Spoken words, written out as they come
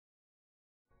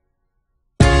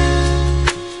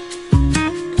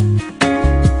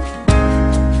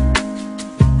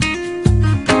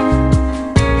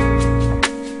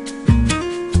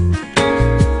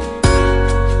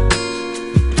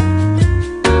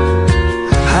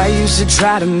used to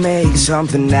try to make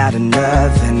something out of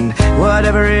nothing.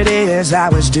 Whatever it is I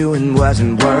was doing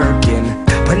wasn't working.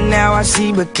 But now I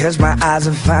see, because my eyes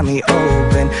are finally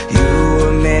open. You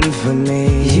were meant for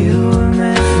me. You were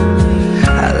meant for me.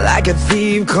 Like a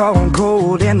thief calling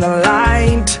gold in the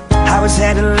light. I was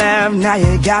heading left, now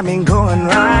you got me going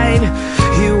right.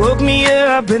 You woke me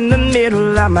up in the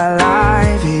middle of my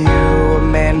life. You were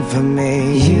meant for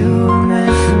me. You were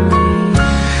meant for me.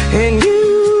 And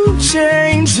you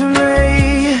changed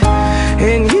me.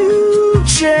 And you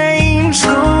changed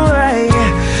the way.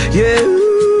 You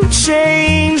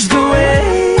changed the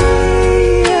way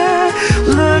I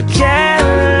look at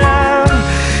love.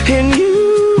 And you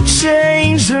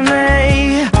changed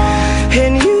me.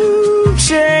 And you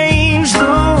changed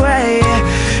the way.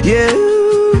 You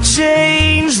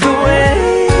changed the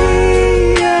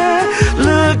way I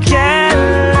look at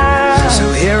love. So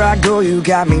here I go, you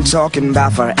got me talking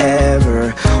about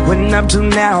forever, when up till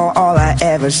now all I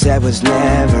ever said was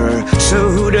never. So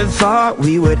who'd have thought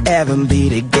we would ever be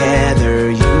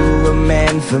together? You were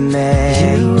meant for me.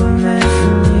 You were meant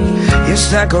for me. You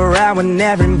stuck around when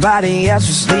everybody else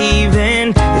was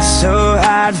leaving. It's so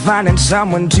hard finding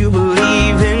someone to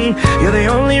believe in. You're the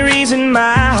only reason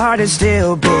my heart is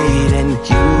still beating.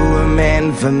 You were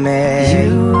meant for me.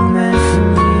 You were meant for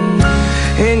me.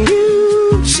 And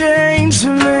you changed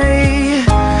me.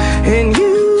 And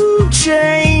you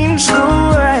changed the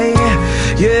way.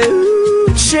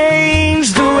 You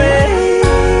changed the way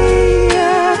I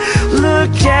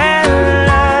look at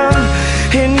love.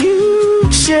 And you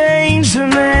changed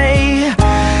me.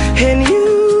 And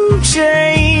you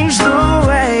changed the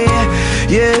way.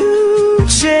 You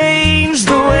changed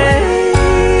the way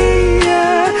I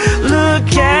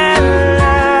look at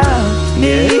love.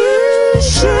 You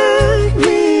shook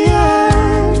me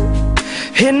up,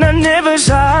 and I never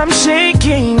saw I'm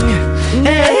shaking.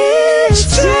 It's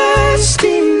just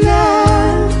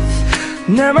enough.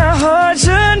 Now my heart's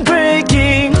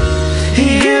unbreaking.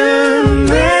 You're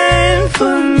meant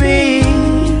for me.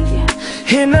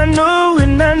 And I know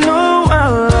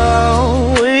I'll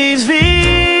always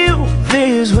feel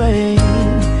this way.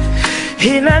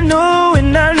 And I know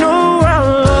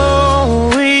I'll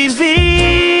always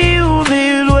feel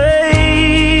this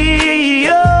way.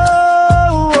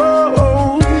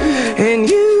 Oh, and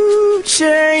you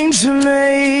changed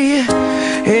me.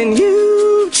 And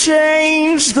you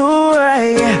changed the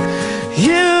way.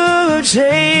 You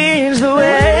changed the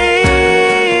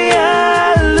way I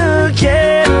look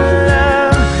at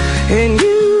love. And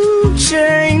you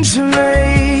changed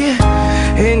me.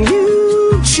 And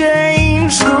you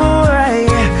changed the way.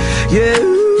 You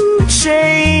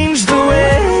changed the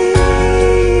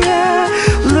way I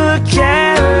look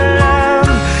at love.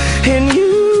 And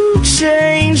you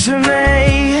changed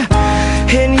me.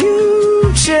 And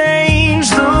you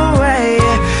changed the way.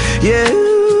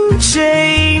 You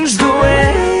changed the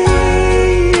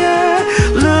way I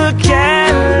look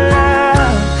at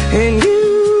love. And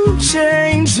you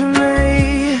changed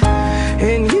me.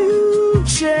 And you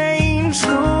changed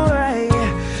the way.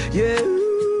 You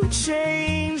changed